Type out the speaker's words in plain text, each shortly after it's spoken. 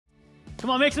Come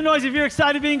on, make some noise if you're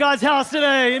excited to be in God's house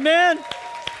today. Amen.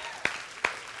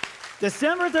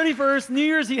 December 31st, New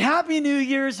Year's Eve. Happy New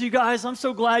Year's, you guys. I'm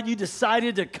so glad you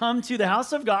decided to come to the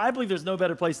house of God. I believe there's no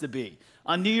better place to be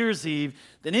on New Year's Eve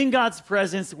than in God's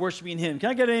presence, worshiping Him.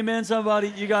 Can I get an amen, somebody,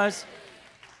 you guys?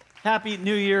 Happy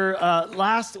New Year.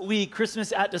 Last week,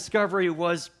 Christmas at Discovery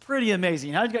was pretty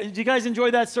amazing. Did you guys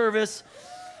enjoy that service?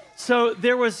 So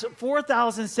there was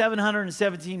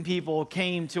 4,717 people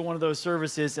came to one of those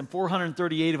services, and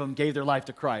 438 of them gave their life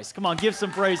to Christ. Come on, give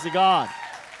some praise to God.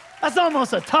 That's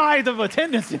almost a tithe of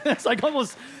attendance. That's like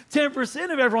almost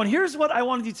 10% of everyone. Here's what I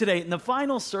want to do today. In the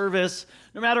final service,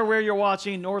 no matter where you're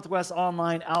watching, Northwest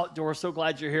Online, Outdoor, so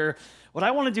glad you're here. What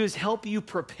I want to do is help you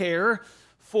prepare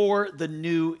for the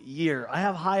new year. I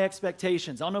have high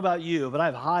expectations. I don't know about you, but I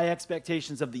have high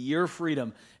expectations of the year of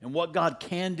freedom and what God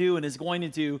can do and is going to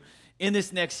do in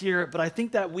this next year. But I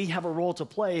think that we have a role to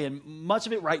play, and much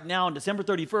of it right now on December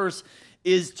 31st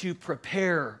is to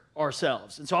prepare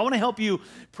ourselves. And so I want to help you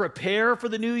prepare for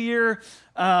the new year.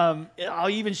 I'll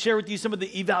even share with you some of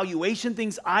the evaluation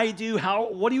things I do.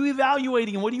 What are you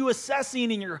evaluating? What are you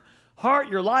assessing in your heart,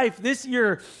 your life this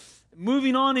year?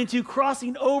 Moving on into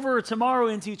crossing over tomorrow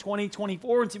into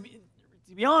 2024. And to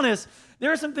be honest,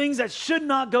 there are some things that should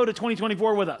not go to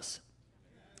 2024 with us.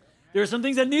 There are some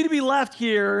things that need to be left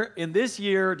here in this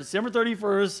year, December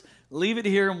 31st. Leave it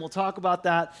here, and we'll talk about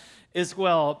that as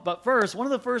well. But first, one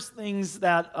of the first things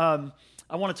that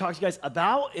I want to talk to you guys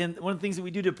about, and one of the things that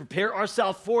we do to prepare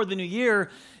ourselves for the new year,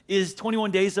 is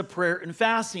 21 days of prayer and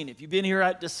fasting. If you've been here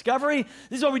at Discovery,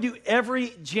 this is what we do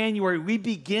every January. We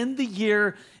begin the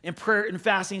year in prayer and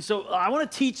fasting. So I want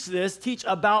to teach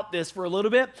about this for a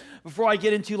little bit before I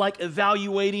get into like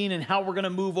evaluating and how we're going to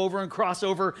move over and cross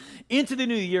over into the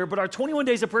new year. But our 21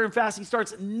 days of prayer and fasting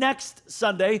starts next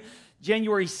Sunday,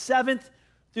 January 7th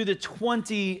through the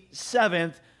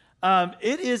 27th.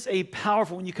 It is a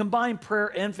powerful, when you combine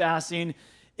prayer and fasting,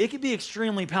 it can be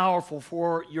extremely powerful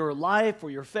for your life,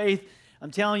 for your faith. I'm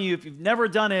telling you, if you've never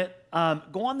done it,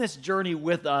 go on this journey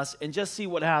with us and just see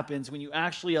what happens when you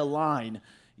actually align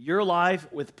your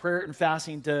life with prayer and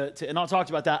fasting and I'll talk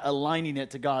about that, aligning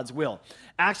it to God's will.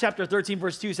 Acts chapter 13,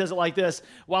 verse 2 says it like this: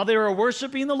 while they were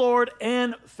worshiping the Lord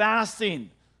and fasting,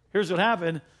 here's what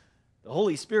happened. The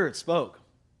Holy Spirit spoke.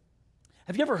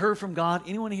 Have you ever heard from God?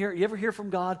 Anyone here? You ever hear from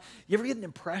God? You ever get an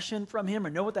impression from Him or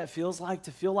know what that feels like?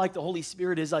 To feel like the Holy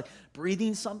Spirit is like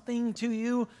breathing something to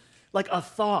you? Like a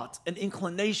thought, an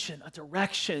inclination, a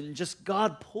direction, just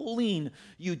God pulling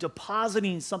you,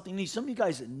 depositing something in you. Some of you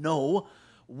guys know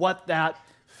what that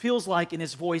feels like and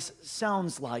His voice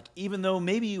sounds like, even though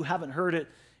maybe you haven't heard it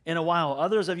in a while.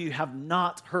 Others of you have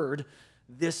not heard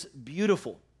this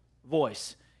beautiful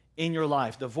voice in your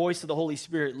life, the voice of the Holy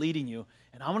Spirit leading you.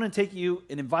 And I want to take you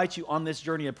and invite you on this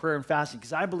journey of prayer and fasting,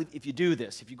 because I believe if you do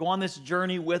this, if you go on this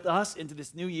journey with us into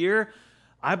this new year,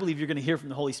 I believe you're going to hear from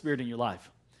the Holy Spirit in your life.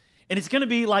 And it's going to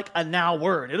be like a now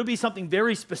word. It'll be something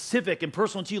very specific and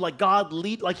personal to you, like God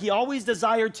like He always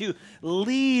desired to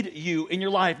lead you in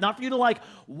your life. Not for you to like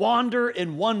wander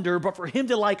and wonder, but for Him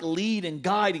to like lead and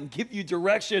guide and give you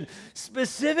direction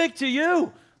specific to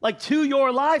you. Like to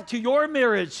your life, to your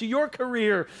marriage, to your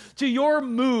career, to your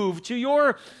move, to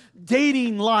your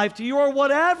dating life, to your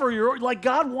whatever. Like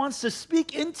God wants to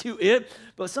speak into it,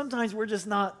 but sometimes we're just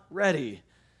not ready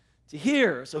to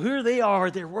hear. So here they are,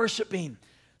 they're worshiping,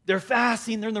 they're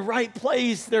fasting, they're in the right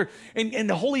place, and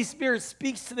the Holy Spirit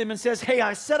speaks to them and says, hey,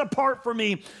 I set apart for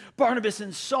me Barnabas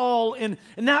and Saul, and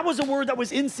that was a word that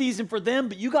was in season for them,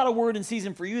 but you got a word in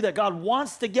season for you that God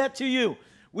wants to get to you.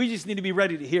 We just need to be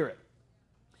ready to hear it.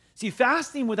 See,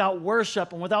 fasting without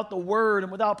worship and without the word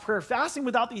and without prayer, fasting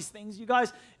without these things, you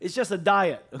guys, it's just a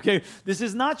diet, okay? This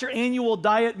is not your annual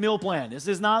diet meal plan. This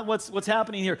is not what's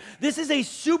happening here. This is a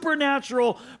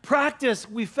supernatural practice.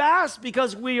 We fast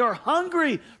because we are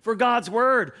hungry for God's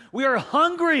word. We are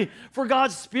hungry for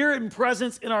God's spirit and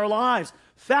presence in our lives.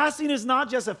 Fasting is not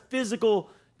just a physical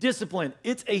discipline.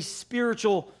 It's a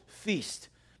spiritual feast.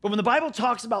 But when the Bible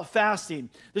talks about fasting,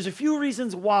 there's a few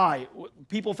reasons why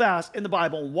people fast in the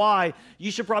Bible, why you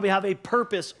should probably have a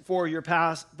purpose for your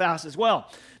fast as well.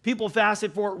 People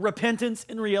fasted for repentance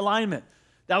and realignment.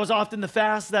 That was often the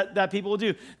fast that people would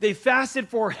do. They fasted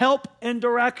for help and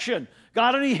direction.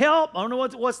 God, I need help. I don't know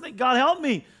what's God, help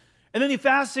me. And then they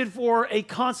fasted for a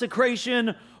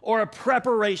consecration or a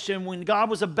preparation when God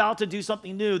was about to do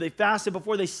something new. They fasted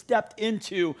before they stepped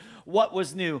into what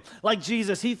was new. Like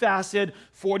Jesus, He fasted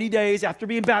 40 days after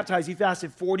being baptized. He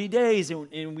fasted 40 days, and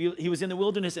He was in the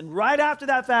wilderness. And right after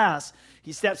that fast,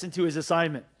 He steps into His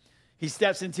assignment. He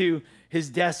steps into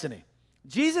His destiny.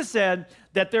 Jesus said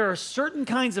that there are certain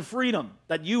kinds of freedom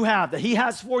that you have, that he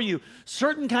has for you,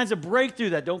 certain kinds of breakthrough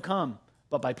that don't come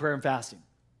but by prayer and fasting.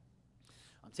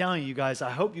 I'm telling you guys, I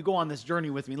hope you go on this journey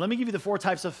with me. Let me give you the 4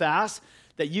 types of fast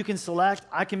that you can select.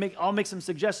 I'll make some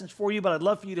suggestions for you, but I'd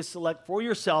love for you to select for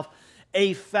yourself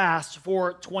a fast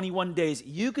for 21 days.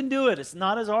 You can do it. It's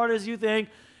not as hard as you think.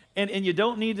 And you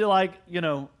don't need to, like,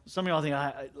 some of y'all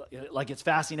think like it's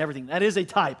fasting everything. That is a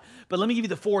type. But let me give you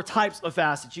the 4 types of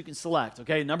fast that you can select,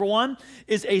 okay? Number 1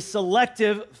 is a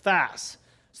selective fast.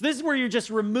 So this is where you're just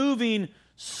removing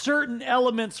certain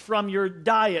elements from your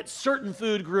diet, certain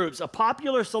food groups. A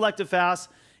popular selective fast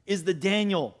is the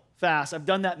Daniel fast. I've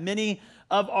done that many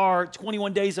of our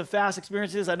 21 days of fast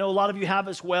experiences. I know a lot of you have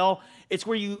as well. It's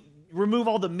where you remove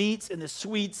all the meats and the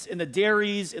sweets and the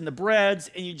dairies and the breads,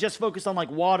 and you just focus on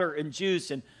like water and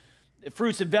juice and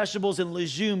fruits and vegetables and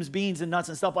legumes, beans and nuts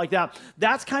and stuff like that.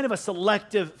 That's kind of a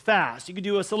selective fast. You can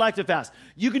do a selective fast.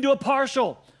 You can do a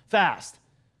partial fast.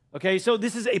 Okay, so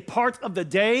this is a part of the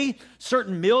day,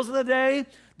 certain meals of the day.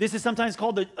 This is sometimes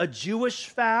called a Jewish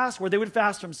fast, where they would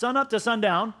fast from sunup to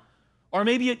sundown, or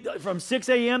maybe from 6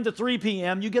 a.m. to 3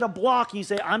 p.m. You get a block and you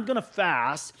say, I'm going to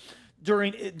fast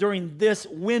during this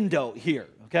window here,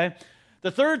 okay? The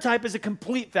third type is a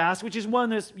complete fast, which is one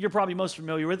that you're probably most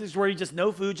familiar with. This is where you just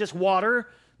no food, just water,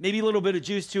 maybe a little bit of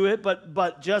juice to it,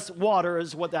 but just water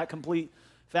is what that complete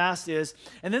fast is.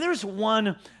 And then there's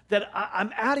one that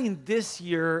I'm adding this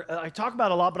year. I talk about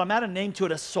it a lot, but I'm adding a name to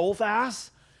it, a soul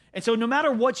fast. And so no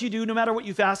matter what you do, no matter what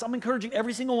you fast, I'm encouraging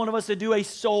every single one of us to do a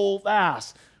soul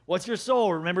fast. What's your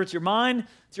soul? Remember, it's your mind,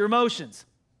 it's your emotions.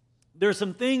 There's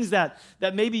some things that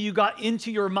maybe you got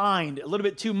into your mind a little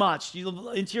bit too much,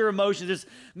 into your emotions.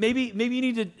 Maybe you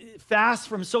need to fast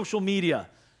from social media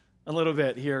a little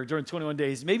bit here during 21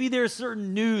 days. Maybe there's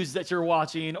certain news that you're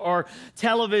watching or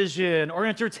television or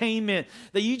entertainment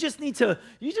that you just need to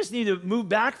move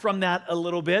back from that a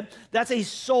little bit. That's a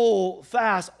soul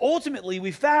fast. Ultimately,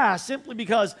 we fast simply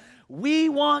because we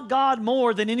want God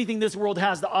more than anything this world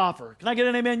has to offer. Can I get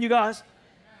an amen, you guys?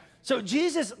 So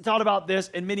Jesus taught about this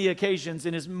in many occasions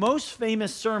in his most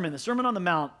famous sermon, the Sermon on the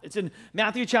Mount. It's in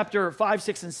Matthew chapter 5,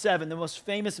 6, and 7, the most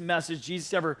famous message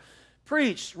Jesus ever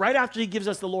preached. Right after he gives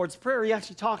us the Lord's Prayer, he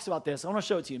actually talks about this. I want to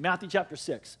show it to you. Matthew chapter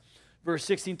 6, verse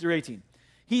 16 through 18.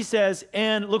 He says,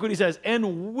 and look what he says,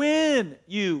 and when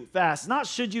you fast. Not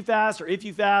should you fast or if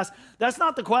you fast. That's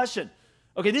not the question.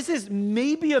 Okay, this is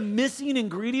maybe a missing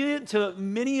ingredient to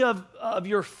many of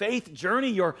your faith journey,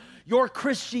 your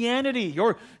Christianity,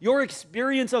 your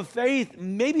experience of faith,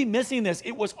 maybe missing this.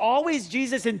 It was always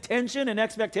Jesus' intention and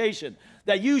expectation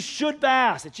that you should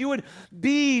fast, that you would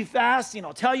be fasting.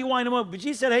 I'll tell you why in a moment. But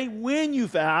Jesus said, hey, when you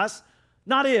fast,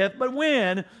 not if, but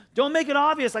when, don't make it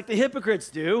obvious like the hypocrites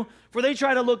do, for they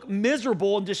try to look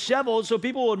miserable and disheveled so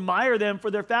people will admire them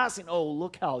for their fasting. Oh,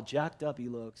 look how jacked up he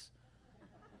looks.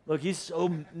 Look, he's so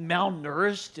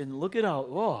malnourished, and look at how,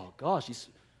 oh gosh,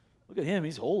 look at him,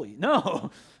 he's holy. No.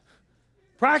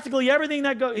 Practically everything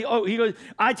that goes, he goes,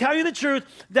 I tell you the truth,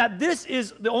 that this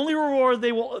is the only reward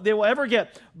they will ever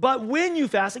get. But when you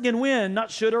fast, again, when,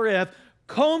 not should or if,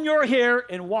 comb your hair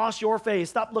and wash your face.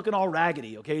 Stop looking all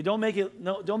raggedy, okay? Don't make it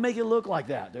look like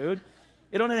that, dude.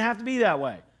 It don't have to be that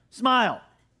way. Smile.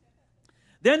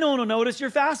 Then no one will notice you're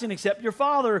fasting except your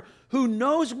Father who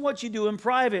knows what you do in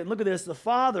private. And look at this, the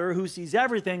Father who sees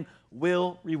everything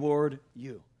will reward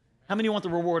you. How many want the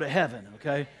reward of heaven,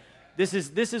 okay? This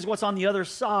is what's on the other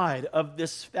side of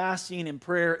this fasting and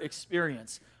prayer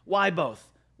experience. Why both?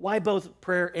 Why both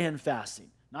prayer and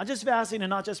fasting? Not just fasting and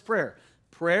not just prayer.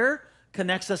 Prayer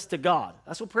connects us to God.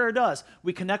 That's what prayer does.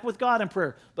 We connect with God in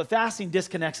prayer, but fasting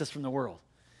disconnects us from the world.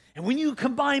 And when you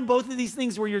combine both of these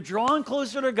things where you're drawing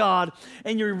closer to God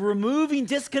and you're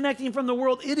disconnecting from the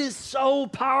world, it is so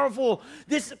powerful.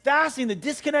 This fasting, the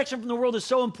disconnection from the world is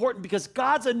so important because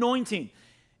God's anointing,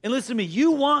 and listen to me,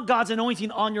 you want God's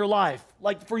anointing on your life.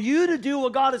 Like for you to do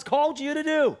what God has called you to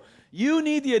do, you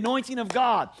need the anointing of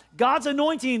God. God's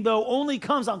anointing, though, only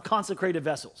comes on consecrated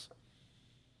vessels.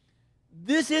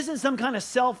 This isn't some kind of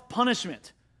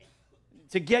self-punishment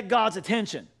to get God's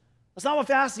attention. That's not what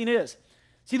fasting is.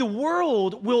 See, the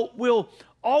world will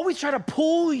always try to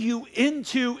pull you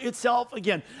into itself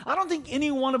again. I don't think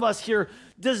any one of us here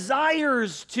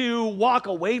desires to walk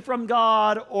away from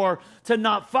God or to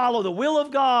not follow the will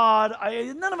of God.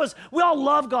 None of us, we all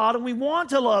love God and we want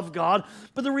to love God,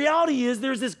 but the reality is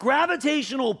there's this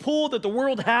gravitational pull that the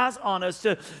world has on us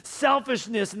to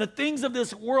selfishness and the things of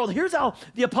this world. Here's how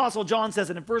the Apostle John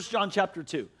says it in 1 John chapter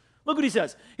 2. Look what he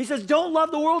says. He says, don't love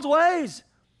the world's ways.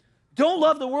 Don't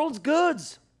love the world's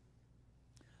goods.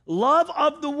 Love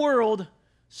of the world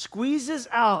squeezes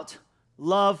out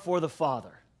love for the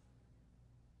Father.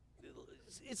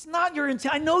 It's not your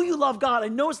intent. I know you love God. I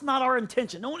know it's not our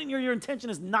intention. No one in your intention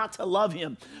is not to love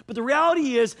him. But the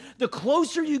reality is, the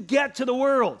closer you get to the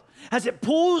world, as it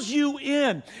pulls you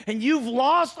in, and you've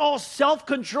lost all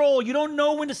self-control, you don't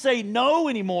know when to say no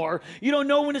anymore. You don't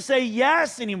know when to say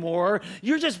yes anymore.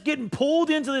 You're just getting pulled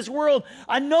into this world.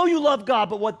 I know you love God,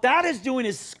 but what that is doing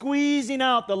is squeezing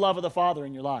out the love of the Father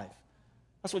in your life.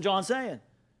 That's what John's saying.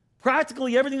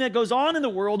 Practically everything that goes on in the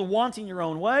world, wanting your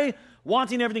own way,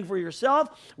 wanting everything for yourself,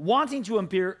 wanting to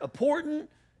appear important,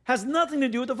 has nothing to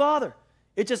do with the Father.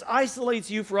 It just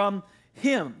isolates you from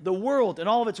him. The world and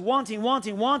all of its wanting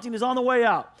is on the way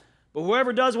out. But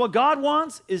whoever does what God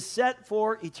wants is set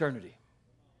for eternity.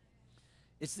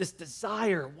 It's this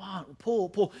desire, want,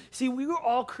 pull. See, we were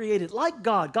all created like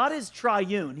God. God is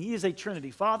triune. He is a Trinity,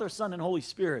 Father, Son, and Holy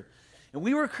Spirit. And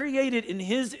we were created in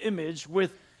his image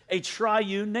with a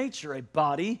triune nature, a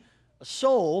body, a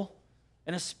soul,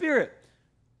 and a spirit.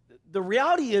 The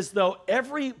reality is, though,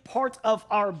 every part of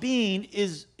our being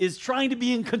is trying to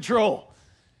be in control.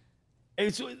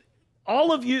 It's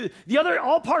all of you,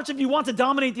 all parts of you want to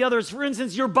dominate the others. For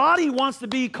instance, your body wants to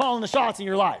be calling the shots in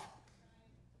your life.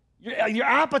 Your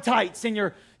appetites and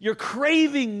your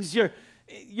cravings, they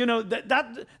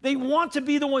want to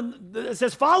be the one that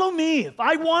says, follow me. If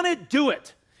I want it, do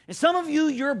it. And some of you,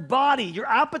 your body, your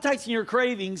appetites and your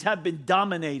cravings have been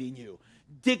dominating you,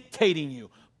 dictating you,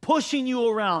 pushing you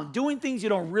around, doing things you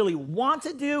don't really want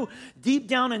to do deep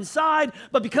down inside,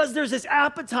 but because there's this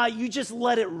appetite, you just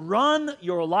let it run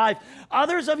your life.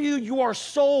 Others of you, you are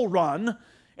soul run.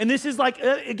 And this is like,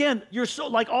 again, your soul,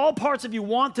 like all parts of you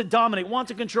want to dominate, want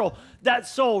to control. That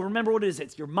soul, remember what it is.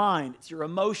 It's your mind. It's your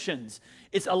emotions.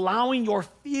 It's allowing your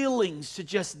feelings to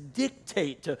just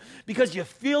dictate because you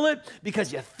feel it,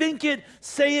 because you think it,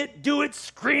 say it, do it,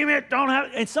 scream it, don't have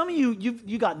it. And some of you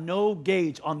got no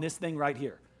gauge on this thing right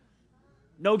here.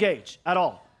 No gauge at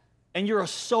all. And you're a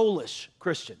soulish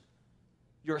Christian.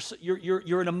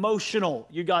 You're an emotional.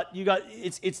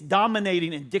 It's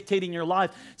dominating and dictating your life.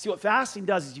 See, what fasting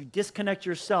does is you disconnect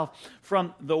yourself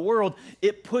from the world.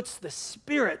 It puts the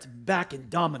Spirit back in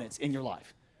dominance in your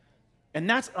life. And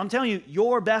that's, I'm telling you,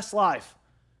 your best life,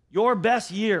 your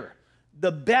best year,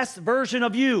 the best version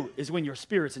of you is when your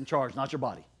Spirit's in charge, not your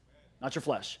body, not your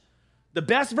flesh. The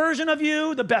best version of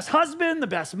you, the best husband, the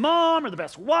best mom, or the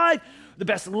best wife, the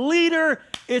best leader,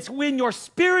 it's when your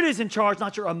spirit is in charge,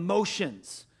 not your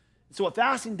emotions. So what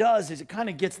fasting does is it kind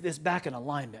of gets this back in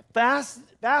alignment.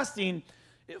 Fasting,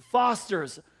 it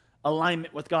fosters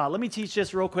alignment with God. Let me teach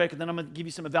this real quick, and then I'm going to give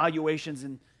you some evaluations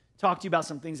and talk to you about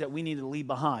some things that we need to leave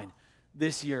behind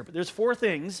this year. But there's 4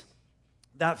 things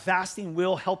that fasting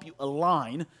will help you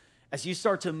align as you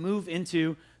start to move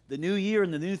into the new year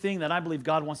and the new thing that I believe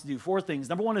God wants to do. 4 things.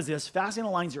 Number 1 is this: fasting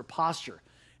aligns your posture.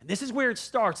 And this is where it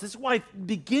starts. This is why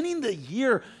beginning the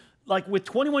year, like with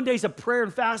 21 days of prayer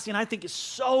and fasting, I think is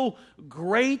so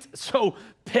great, so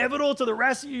pivotal to the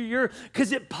rest of your year,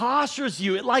 because it postures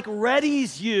you. It like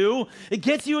readies you. It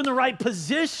gets you in the right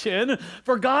position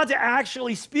for God to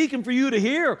actually speak and for you to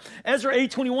hear. Ezra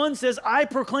 8:21 says, I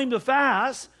proclaim the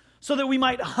fast so that we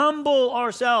might humble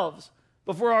ourselves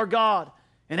before our God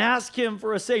and ask him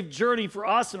for a safe journey for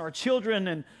us and our children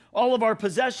and all of our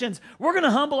possessions. We're going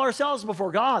to humble ourselves before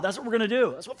God. That's what we're going to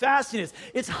do. That's what fasting is.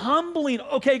 It's humbling.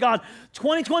 Okay, God,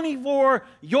 2024,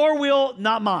 your will,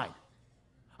 not mine.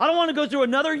 I don't want to go through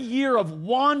another year of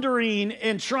wandering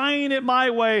and trying it my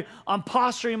way. I'm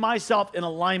posturing myself in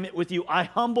alignment with you. I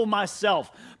humble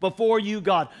myself before you,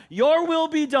 God. Your will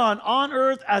be done on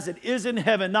earth as it is in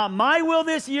heaven. Not my will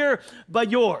this year,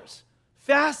 but yours.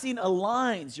 Fasting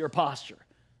aligns your posture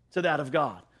to that of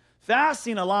God.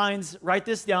 Fasting aligns, write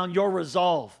this down, your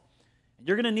resolve.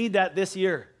 You're going to need that this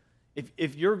year.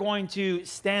 If you're going to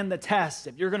stand the test,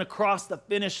 if you're going to cross the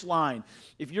finish line,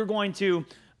 if you're going to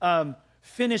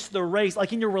finish the race,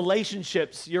 like in your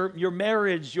relationships, your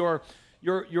marriage, your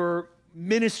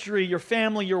ministry, your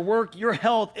family, your work, your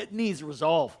health, it needs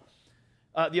resolve.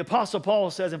 The Apostle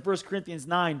Paul says in 1 Corinthians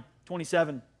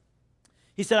 9:27,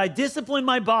 he said, I discipline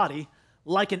my body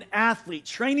like an athlete,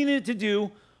 training it to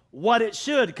do what it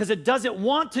should, because it doesn't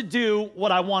want to do what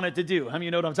I want it to do. How many of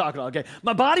you know what I'm talking about? Okay,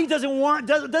 my body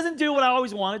doesn't do what I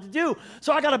always want it to do.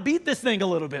 So I got to beat this thing a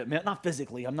little bit, man. Not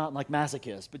physically, I'm not like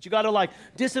masochist, but you got to like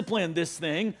discipline this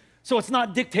thing so it's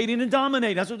not dictating and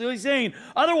dominating. That's what he's saying.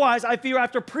 Otherwise, I fear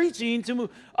after preaching to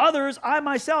others, I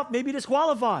myself may be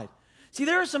disqualified. See,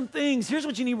 there are some things, here's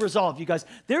what you need resolve, you guys.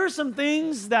 There are some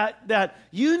things that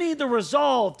you need the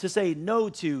resolve to say no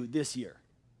to this year.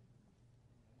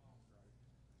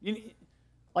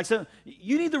 Like, so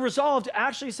you need the resolve to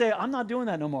actually say, I'm not doing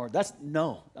that no more.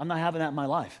 No, I'm not having that in my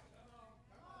life.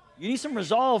 You need some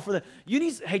resolve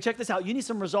hey, check this out. You need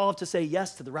some resolve to say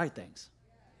yes to the right things.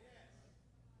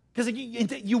 Because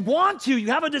you want to, you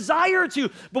have a desire to,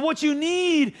 but what you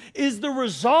need is the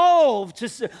resolve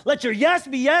to let your yes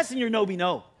be yes and your no be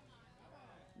no.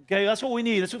 Okay, that's what we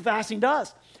need. That's what fasting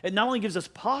does. It not only gives us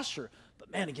posture,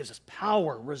 but man, it gives us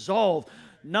power, resolve.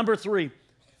 Number 3,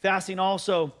 fasting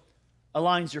also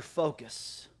aligns your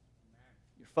focus.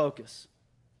 Your focus.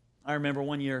 I remember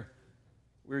one year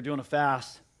we were doing a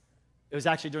fast. It was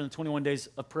actually during the 21 days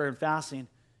of prayer and fasting.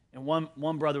 And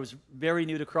one brother was very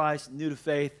new to Christ, new to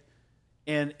faith.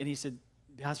 And he said,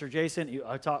 Pastor Jason,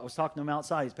 I was talking to him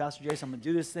outside. He's, Pastor Jason, I'm going to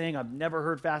do this thing. I've never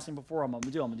heard fasting before. I'm going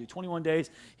to do 21 days.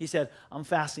 He said, I'm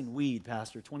fasting weed,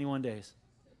 Pastor, 21 days.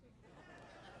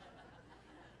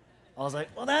 I was like,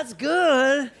 well, that's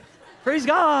good. Praise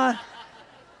God.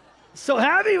 So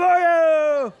happy for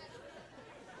you.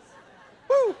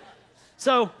 Woo.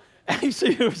 So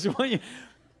actually, it was one year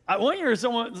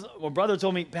my brother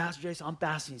told me, Pastor Jason, I'm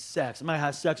fasting sex. I'm going to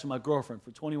have sex with my girlfriend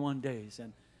for 21 days.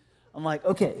 And I'm like,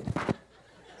 okay.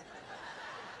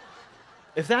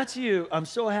 If that's you, I'm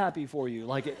so happy for you.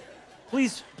 Like,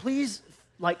 please,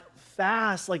 like,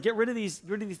 fast. Like, get rid of these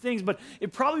things. But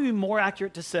it'd probably be more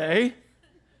accurate to say,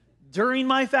 during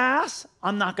my fast,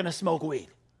 I'm not going to smoke weed.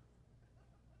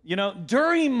 You know,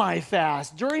 during my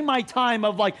fast, during my time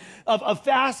of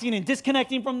fasting and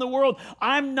disconnecting from the world,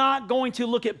 I'm not going to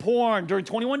look at porn. During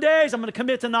 21 days, I'm going to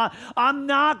commit to I'm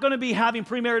not going to be having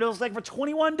premarital sex for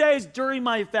 21 days during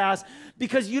my fast,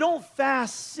 because you don't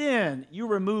fast sin, you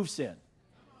remove sin.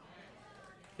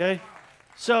 Okay?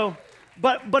 So,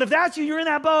 but if that's you, you're in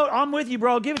that boat, I'm with you,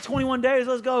 bro. Give it 21 days.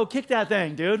 Let's go. Kick that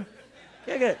thing, dude.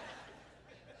 Kick it.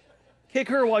 Kick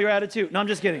her while you're at it, too. No, I'm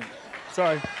just kidding.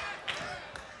 Sorry.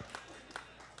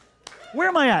 Where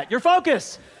am I at? Your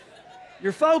focus.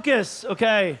 Your focus,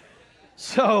 okay.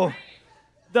 So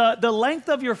the length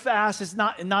of your fast is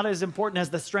not as important as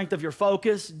the strength of your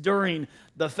focus during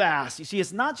the fast. You see,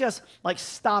 it's not just like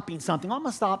stopping something. I'm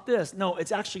going to stop this. No,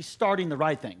 it's actually starting the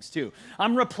right things too.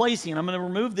 I'm going to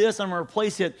remove this. I'm going to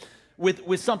replace it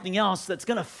with something else that's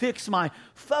going to fix my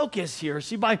focus here.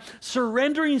 See, by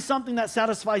surrendering something that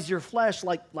satisfies your flesh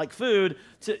like food,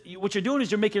 what you're doing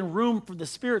is you're making room for the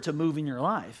Spirit to move in your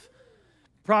life.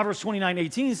 Proverbs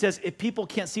 29:18 says, if people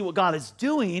can't see what God is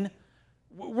doing,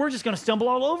 we're just going to stumble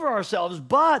all over ourselves.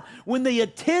 But when they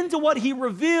attend to what he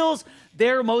reveals,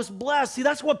 they're most blessed. See,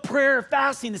 that's what prayer,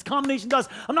 fasting, this combination does.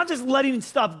 I'm not just letting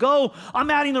stuff go.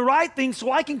 I'm adding the right things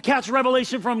so I can catch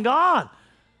revelation from God.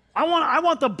 I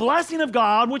want the blessing of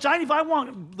God, which if I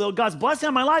want God's blessing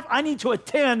on my life, I need to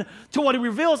attend to what he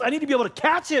reveals. I need to be able to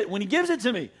catch it when he gives it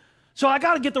to me. So I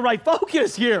got to get the right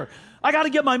focus here. I got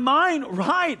to get my mind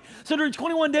right. So during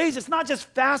 21 days, it's not just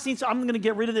fasting, so I'm going to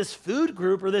get rid of this food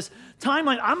group or this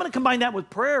timeline. I'm going to combine that with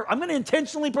prayer. I'm going to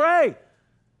intentionally pray.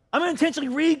 I'm going to intentionally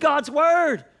read God's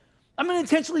word. I'm going to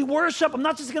intentionally worship. I'm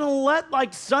not just going to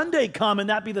let Sunday come and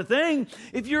that be the thing.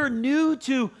 If you're new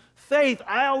to faith,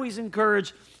 I always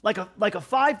encourage like a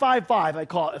 5-5-5, I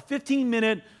call it, a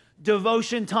 15-minute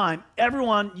devotion time.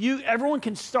 Everyone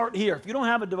can start here. If you don't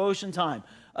have a devotion time,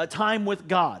 a time with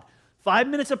God, 5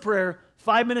 minutes of prayer,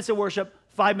 5 minutes of worship,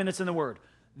 5 minutes in the Word.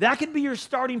 That could be your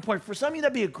starting point. For some of you,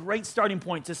 that'd be a great starting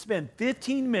point to spend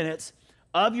 15 minutes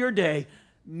of your day.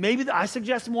 Maybe I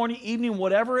suggest morning, evening,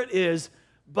 whatever it is,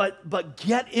 but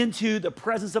get into the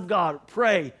presence of God.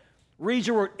 Pray, read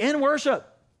your Word, and worship.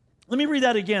 Let me read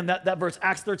that again, that verse,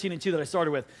 Acts 13:2 that I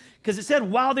started with. Because it said,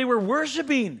 while they were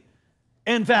worshiping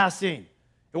and fasting.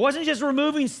 It wasn't just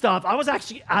removing stuff. I was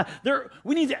actually,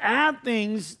 we need to add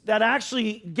things that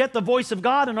actually get the voice of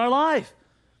God in our life.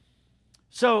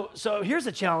 So here's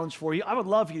a challenge for you. I would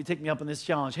love for you to take me up on this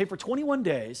challenge. Hey, for 21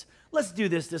 days, let's do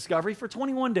this, Discovery. For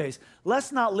 21 days,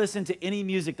 let's not listen to any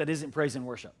music that isn't praise and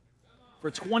worship. For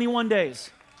 21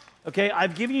 days. Okay,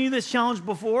 I've given you this challenge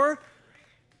before.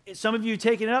 Some of you have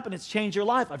taken it up and it's changed your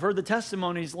life. I've heard the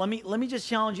testimonies. Let me just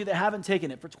challenge you that haven't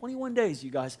taken it. For 21 days, you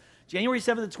guys, January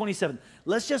 7th to 27th,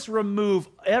 let's just remove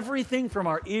everything from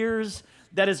our ears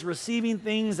that is receiving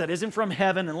things that isn't from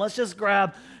heaven, and let's just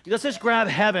grab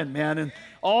heaven, man, and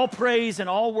all praise and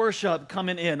all worship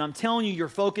coming in. I'm telling you, your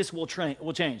focus will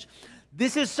change.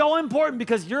 This is so important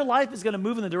because your life is going to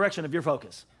move in the direction of your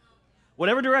focus.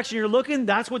 Whatever direction you're looking,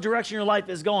 that's what direction your life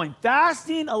is going.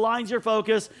 Fasting aligns your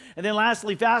focus. And then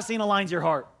lastly, fasting aligns your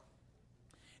heart.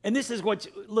 And this is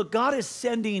look, God is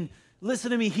sending, listen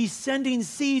to me, he's sending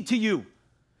seed to you.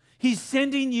 He's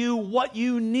sending you what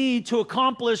you need to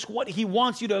accomplish what he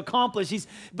wants you to accomplish.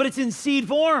 But it's in seed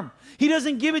form. He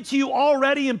doesn't give it to you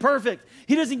already and perfect.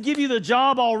 He doesn't give you the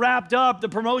job all wrapped up, the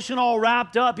promotion all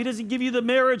wrapped up. He doesn't give you the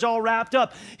marriage all wrapped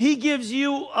up. He gives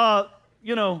you, a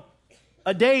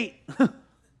date.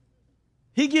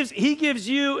 He gives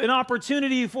you an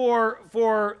opportunity for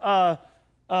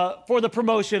the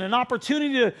promotion, an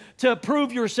opportunity to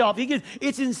prove yourself.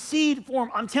 It's in seed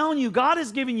form. I'm telling you, God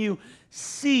is giving you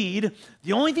seed.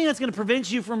 The only thing that's going to prevent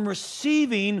you from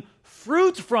receiving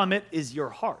fruit from it is your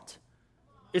heart.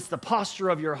 It's the posture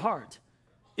of your heart.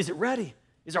 Is it ready?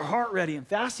 Is our heart ready? And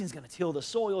fasting is going to till the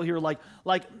soil here like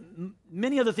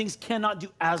many other things cannot do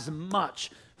as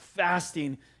much.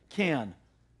 Fasting can.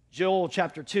 Joel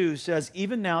chapter 2 says,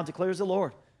 even now declares the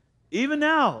Lord. Even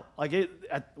now,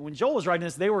 when Joel was writing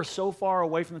this, they were so far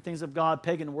away from the things of God,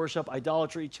 pagan worship,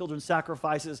 idolatry, children's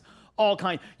sacrifices, all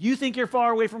kind. You think you're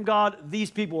far away from God?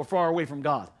 These people are far away from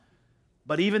God.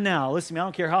 But even now, listen to me, I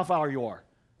don't care how far you are.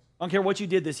 I don't care what you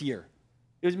did this year.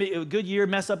 It was a good year,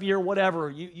 mess up year, whatever.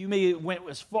 You may went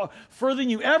as far, further than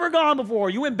you ever gone before.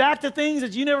 You went back to things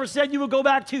that you never said you would go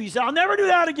back to. You said, I'll never do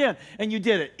that again. And you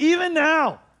did it. Even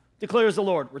now, declares the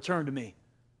Lord, return to me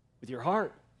with your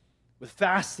heart, with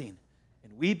fasting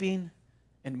and weeping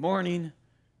and mourning.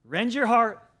 Rend your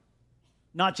heart,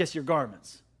 not just your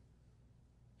garments.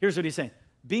 Here's what he's saying.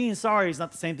 Being sorry is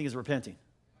not the same thing as repenting.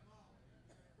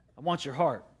 I want your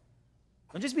heart.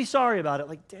 Don't just be sorry about it.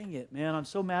 Like, dang it, man, I'm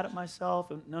so mad at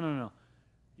myself. No.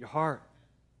 Your heart.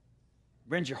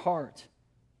 Rend your heart.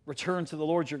 Return to the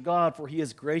Lord your God, for he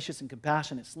is gracious and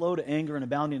compassionate, slow to anger and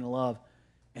abounding in love,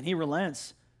 and he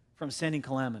relents from sending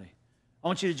calamity. I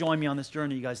want you to join me on this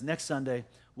journey, you guys. Next Sunday,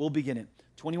 we'll begin it.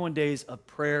 21 days of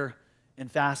prayer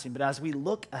and fasting. But as we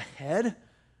look ahead,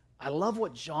 I love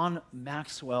what John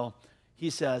Maxwell, he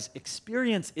says,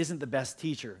 experience isn't the best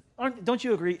teacher. Don't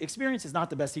you agree? Experience is not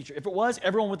the best teacher. If it was,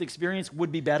 everyone with experience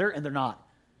would be better, and they're not.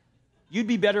 You'd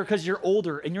be better because you're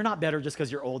older, and you're not better just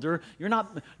because you're older.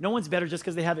 No one's better just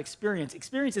because they have experience.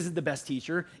 Experience isn't the best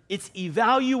teacher. It's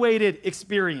evaluated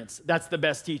experience that's the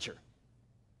best teacher,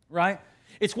 right?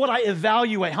 It's what I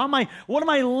evaluate. What am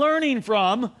I learning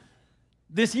from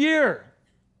this year,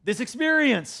 this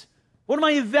experience? What am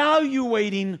I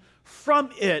evaluating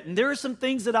from it? And there are some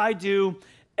things that I do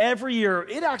every year.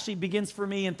 It actually begins for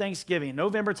me in Thanksgiving.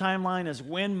 November timeline is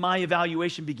when my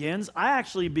evaluation begins. I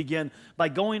actually begin by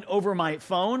going over my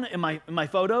phone and my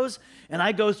photos, and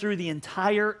I go through the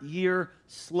entire year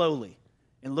slowly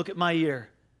and look at my year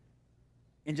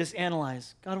and just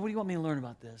analyze, God, what do you want me to learn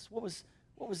about this? What was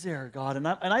there, God? And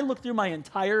I look through my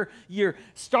entire year,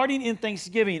 starting in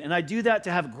Thanksgiving, and I do that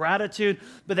to have gratitude,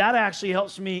 but that actually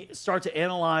helps me start to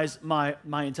analyze my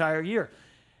entire year.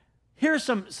 Here's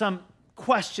some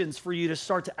questions for you to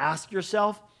start to ask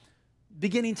yourself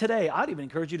beginning today. I'd even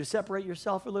encourage you to separate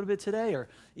yourself a little bit today, or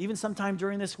even sometime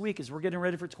during this week as we're getting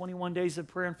ready for 21 days of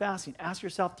prayer and fasting. Ask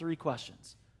yourself 3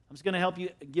 questions. I'm just going to help you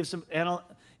give some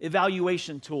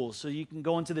evaluation tools so you can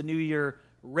go into the new year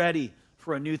ready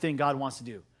for a new thing God wants to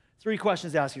do. 3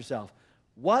 questions to ask yourself.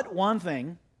 What one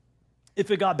thing,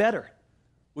 if it got better,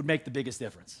 would make the biggest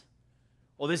difference?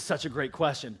 Well, this is such a great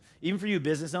question. Even for you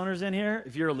business owners in here,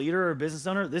 if you're a leader or a business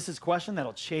owner, this is a question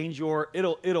that'll change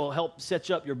it'll help set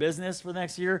you up your business for the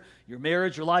next year, your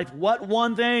marriage, your life. What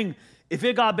one thing, if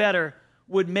it got better,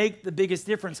 would make the biggest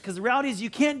difference? Because the reality is you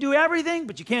can't do everything,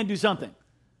 but you can do something.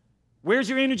 Where's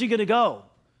your energy going to go?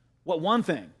 What one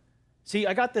thing? See,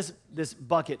 I got this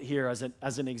bucket here as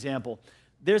an example.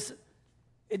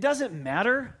 It doesn't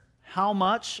matter how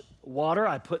much water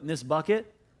I put in this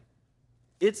bucket.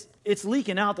 It's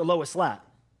leaking out the lowest slat.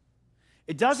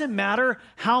 It doesn't matter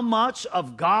how much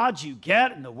of God you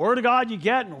get and the Word of God you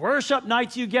get and worship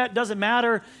nights you get. It doesn't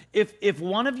matter. If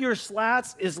one of your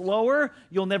slats is lower,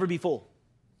 you'll never be full.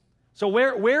 So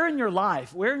where in your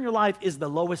life is the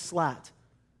lowest slat?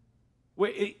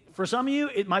 For some of you,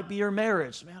 it might be your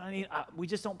marriage. Man, we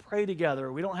just don't pray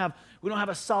together. We don't have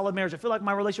a solid marriage. I feel like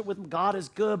my relationship with God is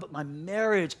good, but my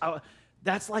marriage,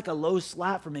 that's like a low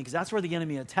slat for me because that's where the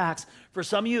enemy attacks. For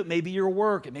some of you, it may be your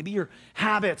work, it may be your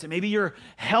habits, it may be your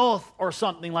health or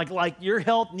something. Like your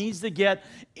health needs to get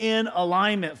in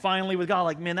alignment finally with God.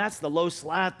 Like, man, that's the low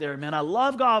slat there, man. I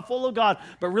love God, full of God,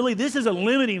 but really this is a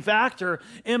limiting factor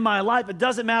in my life. It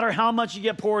doesn't matter how much you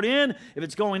get poured in if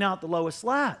it's going out the lowest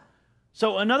slat.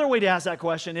 So another way to ask that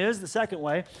question is, the second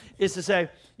way, is to say,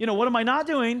 what am I not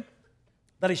doing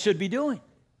that I should be doing?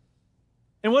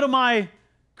 And what am I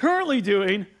currently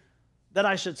doing that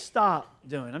I should stop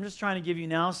doing? I'm just trying to give you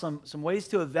now some ways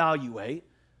to evaluate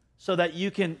so that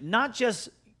you can not just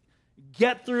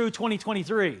get through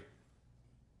 2023.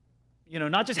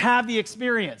 not just have the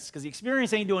experience, because the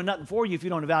experience ain't doing nothing for you if you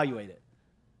don't evaluate it.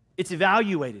 It's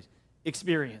evaluated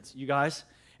experience, you guys.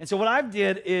 And so what I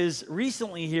did is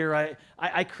recently here,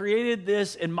 I created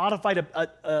this and modified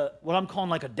what I'm calling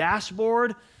like a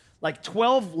dashboard, like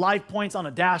 12 life points on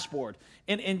a dashboard.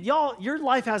 And y'all, your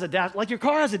life has a dash, like your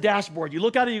car has a dashboard. You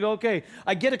look at it, you go, okay,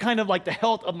 I get a kind of like the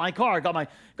health of my car. I got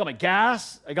my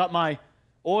gas, I got my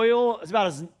oil. It's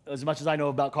about as much as I know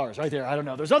about cars right there. I don't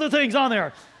know. There's other things on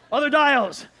there, other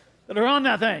dials that are on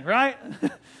that thing, right?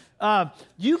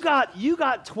 You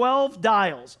got 12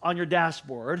 dials on your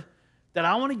dashboard that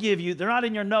I want to give you. They're not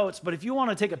in your notes, but if you want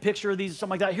to take a picture of these or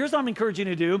something like that, here's what I'm encouraging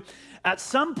you to do. At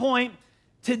some point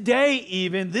today,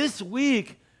 even this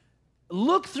week,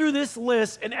 look through this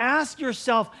list and ask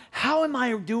yourself, how am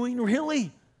I doing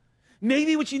really?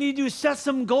 Maybe what you need to do is set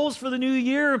some goals for the new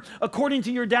year according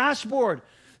to your dashboard.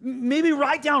 Maybe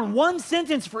write down one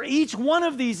sentence for each one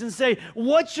of these and say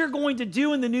what you're going to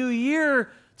do in the new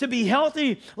year to be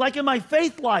healthy, like in my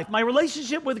faith life, my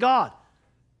relationship with God.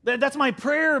 That's my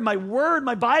prayer, my word,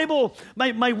 my Bible,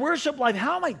 my worship life.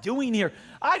 How am I doing here?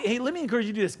 Hey, let me encourage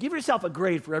you to do this. Give yourself a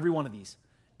grade for every one of these.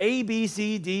 A, B,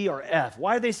 C, D, or F.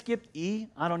 Why they skipped E?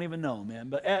 I don't even know, man.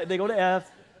 But they go to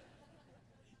F.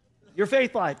 Your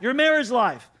faith life, your marriage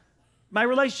life, my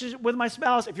relationship with my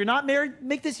spouse. If you're not married,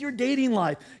 make this your dating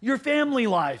life, your family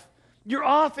life, your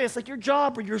office, like your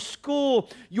job or your school,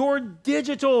 your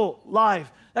digital life.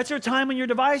 That's your time on your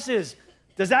devices.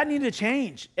 Does that need to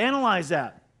change? Analyze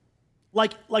that.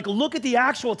 Like look at the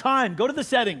actual time. Go to the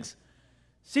settings.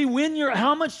 See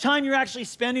how much time you're actually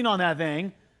spending on that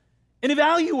thing and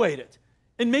evaluate it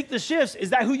and make the shifts.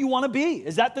 Is that who you want to be?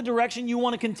 Is that the direction you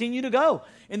want to continue to go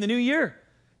in the new year?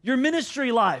 Your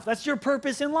ministry life, that's your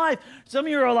purpose in life. Some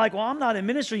of you are like, well, I'm not in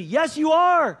ministry. Yes, you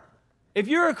are. If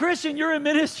you're a Christian, you're in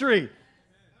ministry.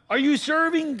 Are you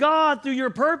serving God through your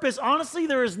purpose? Honestly,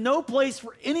 there is no place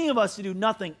for any of us to do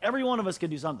nothing. Every one of us can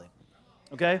do something,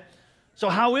 okay? So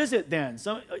how is it then?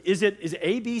 Is it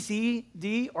A, B, C,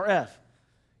 D, or F?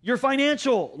 Your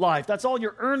financial life, that's all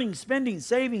your earning, spending,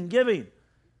 saving, giving.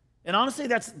 And honestly,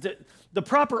 that's the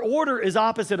proper order is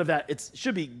opposite of that. It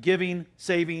should be giving,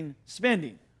 saving,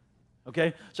 spending.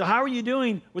 Okay? So how are you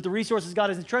doing with the resources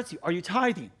God has entrusted you? Are you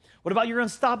tithing? What about your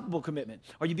unstoppable commitment?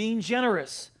 Are you being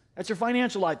generous? That's your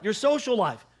financial life. Your social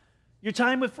life. Your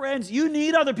time with friends. You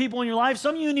need other people in your life.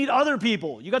 Some of you need other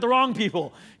people. You got the wrong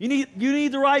people. You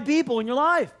need the right people in your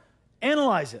life.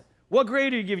 Analyze it. What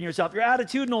grade are you giving yourself? Your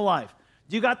attitudinal life.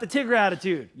 Do you got the Tigger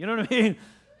attitude? You know what I mean?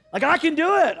 Like, I can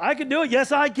do it. I can do it.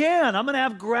 Yes, I can. I'm going to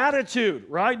have gratitude,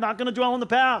 right? Not going to dwell on the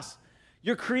past.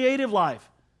 Your creative life.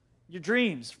 Your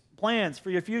dreams, plans for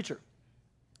your future.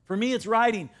 For me, it's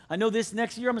writing. I know this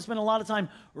next year I'm going to spend a lot of time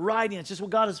writing. It's just what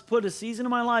God has put a season in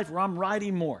my life where I'm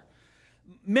writing more.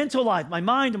 Mental life, my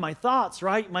mind and my thoughts,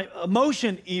 right? My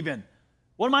emotion even.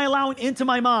 What am I allowing into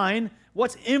my mind?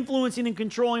 What's influencing and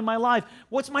controlling my life?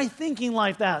 What's my thinking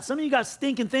life that? Some of you got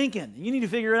stinking thinking. You need to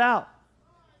figure it out.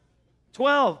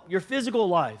 12, your physical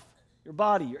life, your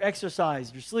body, your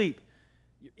exercise, your sleep,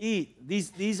 you eat.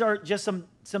 These are just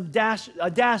a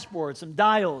dashboard, some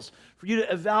dials for you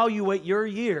to evaluate your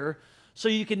year so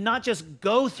you can not just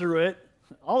go through it.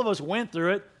 All of us went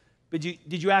through it, but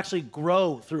did you actually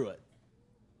grow through it?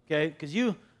 Okay, because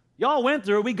y'all went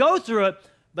through it. We go through it,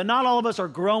 but not all of us are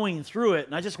growing through it.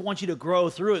 And I just want you to grow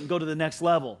through it and go to the next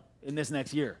level in this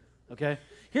next year, okay?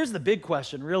 Here's the big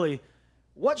question, really.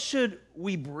 What should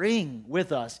we bring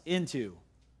with us into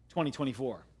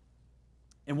 2024?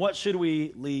 And what should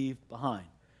we leave behind?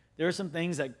 There are some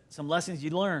lessons you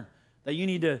learn that you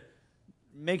need to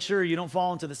make sure you don't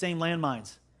fall into the same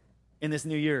landmines in this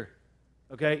new year,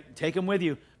 okay? Take them with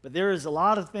you. But there is a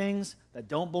lot of things that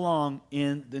don't belong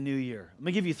in the new year. Let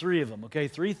me give you 3 of them, okay?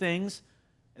 3 things,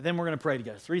 and then we're going to pray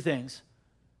together. 3 things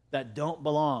that don't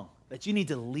belong, that you need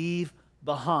to leave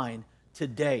behind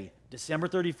today. December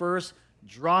 31st,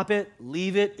 drop it,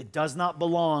 leave it. It does not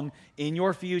belong in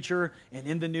your future and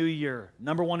in the new year.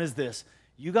 Number 1 is this.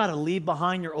 You got to leave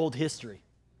behind your old history.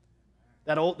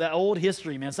 That old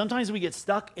history, man. Sometimes we get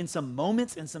stuck in some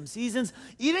moments and some seasons,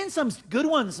 even some good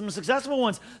ones, some successful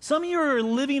ones. Some of you are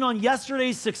living on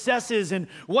yesterday's successes and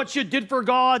what you did for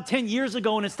God 10 years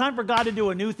ago, and it's time for God to do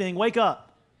a new thing. Wake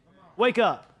up. Wake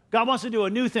up. God wants to do a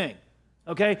new thing,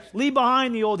 okay? Leave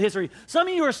behind the old history. Some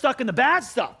of you are stuck in the bad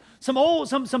stuff.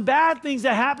 Some bad things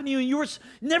that happened to you, and you were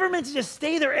never meant to just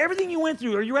stay there. Everything you went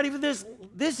through, are you ready for this?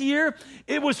 This year,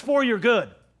 it was for your good.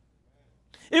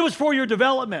 It was for your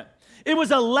development. It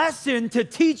was a lesson to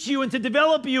teach you and to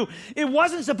develop you. It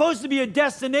wasn't supposed to be a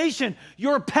destination.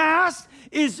 Your past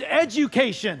is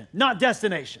education, not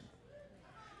destination.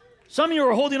 Some of you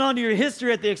are holding on to your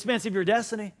history at the expense of your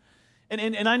destiny.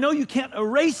 And I know you can't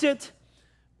erase it,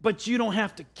 but you don't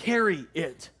have to carry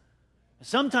it.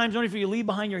 Sometimes only if you leave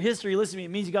behind your history, listen to me,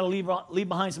 it means you got to leave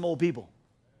behind some old people.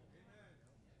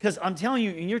 Because I'm telling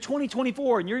you, in your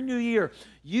 2024, in your new year,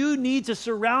 you need to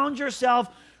surround yourself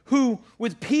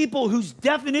with people whose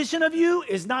definition of you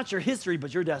is not your history,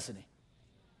 but your destiny.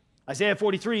 Isaiah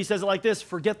 43 says it like this: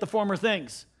 forget the former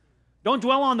things. Don't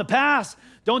dwell on the past.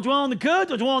 Don't dwell on the good.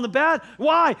 Don't dwell on the bad.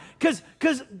 Why?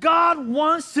 Because God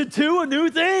wants to do a new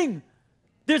thing.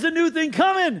 There's a new thing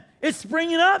coming. It's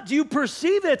springing up. Do you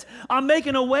perceive it? I'm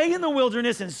making a way in the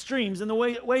wilderness and streams in the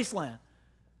wasteland.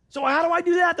 So how do I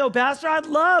do that, though, Pastor? I'd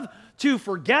love to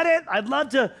forget it. I'd love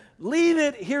to leave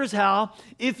it. Here's how.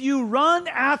 If you run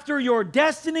after your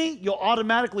destiny, you'll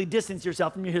automatically distance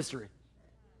yourself from your history.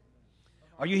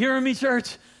 Are you hearing me,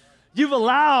 church? You've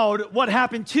allowed what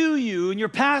happened to you and your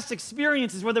past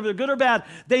experiences, whether they're good or bad,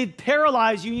 they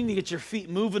paralyze you. You need to get your feet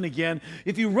moving again.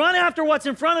 If you run after what's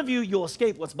in front of you, you'll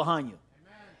escape what's behind you.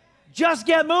 Amen. Just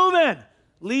get moving.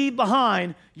 Leave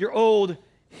behind your old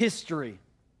history.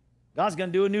 God's going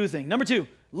to do a new thing. Number 2,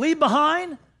 leave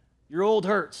behind your old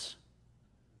hurts.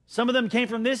 Some of them came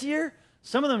from this year.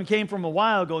 Some of them came from a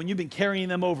while ago, and you've been carrying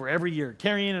them over every year,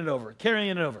 carrying it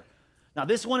over. Now,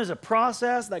 this one is a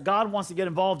process that God wants to get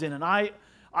involved in, and I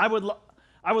would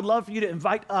love for you to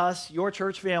invite us, your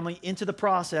church family, into the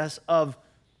process of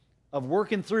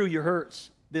working through your hurts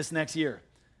this next year,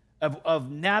 of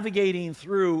navigating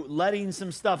through, letting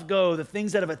some stuff go, the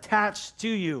things that have attached to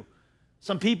you,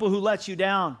 some people who let you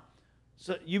down.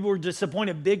 So you were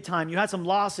disappointed big time. You had some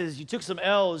losses. You took some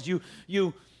L's.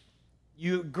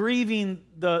 You grieving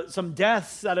some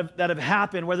deaths that have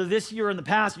happened, whether this year or in the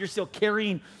past. You're still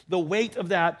carrying the weight of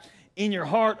that in your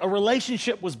heart. A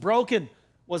relationship was broken,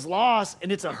 was lost,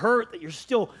 and it's a hurt that you're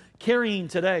still carrying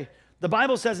today. The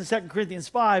Bible says in 2 Corinthians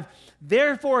 5,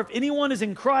 therefore, if anyone is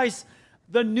in Christ,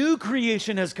 the new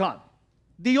creation has come.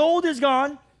 The old is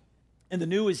gone, and the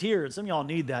new is here. And some of y'all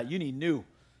need that. You need new.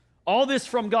 All this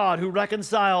from God, who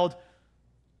reconciled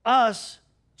us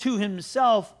to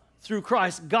himself through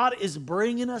Christ. God is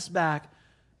bringing us back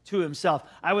to himself.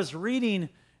 I was reading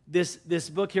this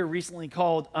book here recently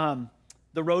called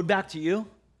The Road Back to You.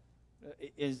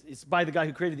 It's by the guy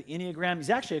who created the Enneagram.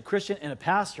 He's actually a Christian and a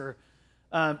pastor.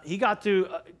 He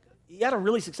had a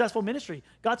really successful ministry,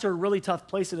 got to a really tough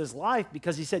place in his life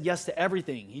because he said yes to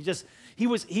everything. He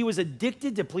was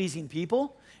addicted to pleasing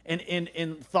people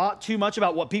and thought too much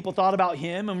about what people thought about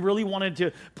him and really wanted to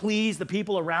please the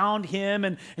people around him.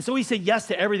 And so he said yes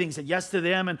to everything. He said yes to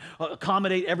them and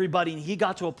accommodate everybody. And he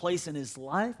got to a place in his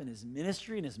life and his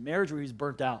ministry and his marriage where he was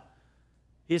burnt out.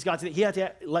 He had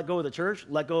to let go of the church,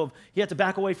 he had to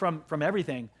back away from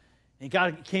everything. And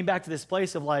he came back to this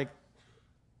place of like,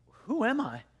 who am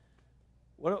I?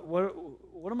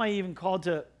 What am I even called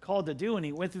to do? And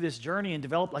he went through this journey and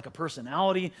developed like a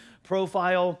personality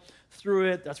profile through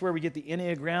it. That's where we get the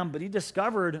Enneagram. But he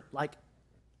discovered, like,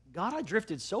 God, I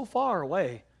drifted so far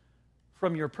away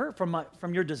from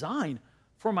your design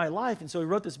for my life. And so he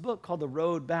wrote this book called The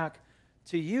Road Back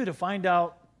to You to find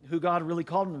out who God really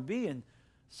called him to be. And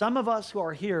some of us who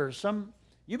are here,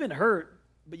 you've been hurt,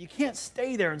 but you can't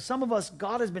stay there. And some of us,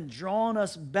 God has been drawing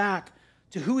us back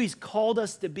to who he's called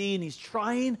us to be, and he's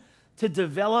trying to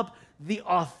develop the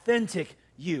authentic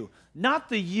you, not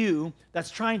the you that's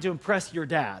trying to impress your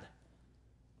dad,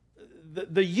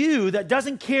 the you that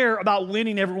doesn't care about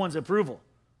winning everyone's approval,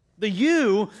 the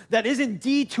you that isn't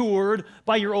detoured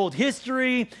by your old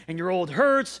history and your old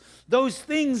hurts. Those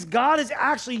things God is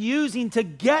actually using to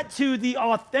get to the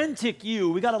authentic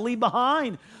you. We got to leave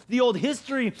behind the old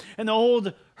history and the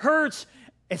old hurts,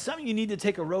 and some of you need to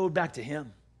take a road back to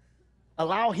him.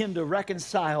 Allow him to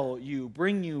reconcile you,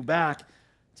 bring you back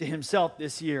to himself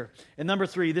this year. And number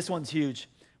 3, this one's huge.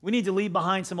 We need to leave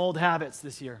behind some old habits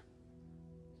this year.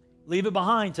 Leave it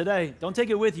behind today. Don't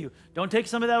take it with you. Don't take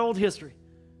some of that old history.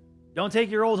 Don't take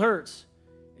your old hurts.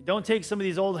 Don't take some of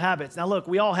these old habits. Now look,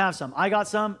 we all have some. I got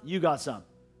some, you got some.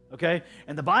 Okay?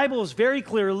 And the Bible is very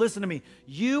clear. Listen to me.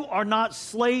 You are not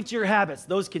slave to your habits.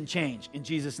 Those can change in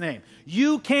Jesus' name.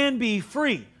 You can be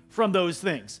free from those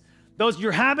things.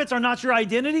 Your habits are not your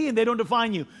identity and they don't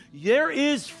define you. There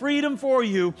is freedom for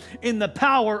you in the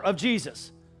power of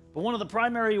Jesus. But one of the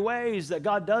primary ways that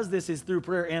God does this is through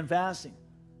prayer and fasting.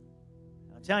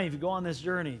 I'm telling you, if you go on this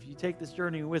journey, if you take this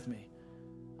journey with me,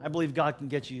 I believe God can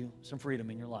get you some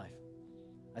freedom in your life.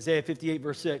 Isaiah 58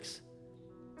 verse 6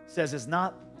 says, is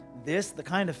not this the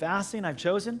kind of fasting I've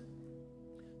chosen?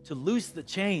 To loose the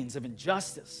chains of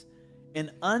injustice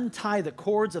and untie the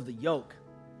cords of the yoke,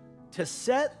 to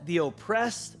set the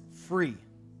oppressed free,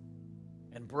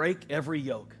 and break every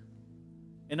yoke.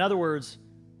 In other words,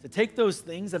 to take those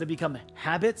things that have become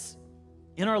habits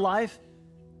in our life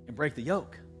and break the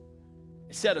yoke.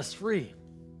 It set us free.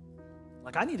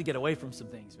 Like, I need to get away from some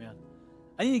things, man.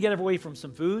 I need to get away from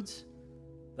some foods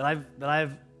that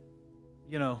I've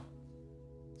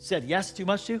said yes too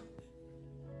much to.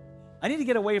 I need to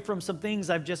get away from some things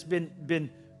I've just been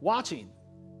watching,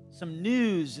 some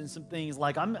news and some things.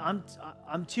 Like,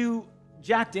 I'm too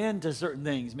jacked into certain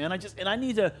things, man. I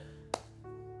need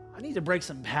to break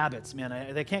some habits,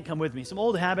 man. They can't come with me. Some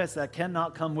old habits that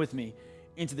cannot come with me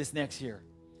into this next year.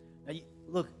 Now,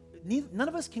 look, none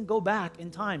of us can go back in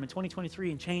time in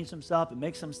 2023 and change some stuff and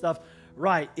make some stuff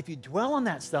right. If you dwell on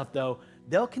that stuff, though,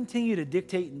 they'll continue to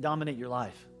dictate and dominate your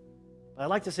life. But I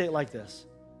like to say it like this.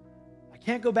 I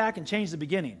can't go back and change the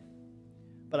beginning,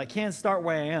 but I can start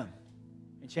where I am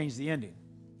and change the ending.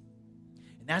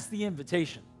 And that's the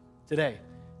invitation today,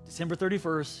 December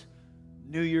 31st,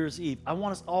 New Year's Eve. I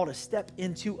want us all to step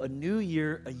into a new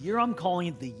year, a year I'm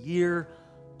calling the year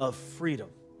of freedom.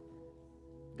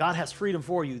 God has freedom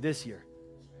for you this year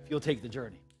if you'll take the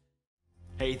journey.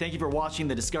 Hey, thank you for watching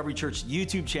the Discovery Church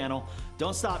YouTube channel.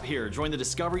 Don't stop here. Join the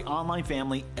Discovery Online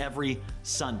family every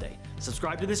Sunday.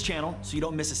 Subscribe to this channel so you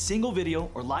don't miss a single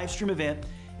video or live stream event,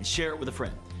 and share it with a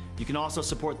friend. You can also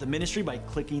support the ministry by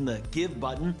clicking the Give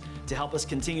button to help us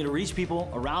continue to reach people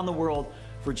around the world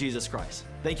for Jesus Christ.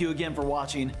 Thank you again for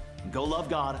watching. Go love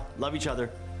God, love each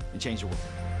other, and change the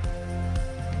world.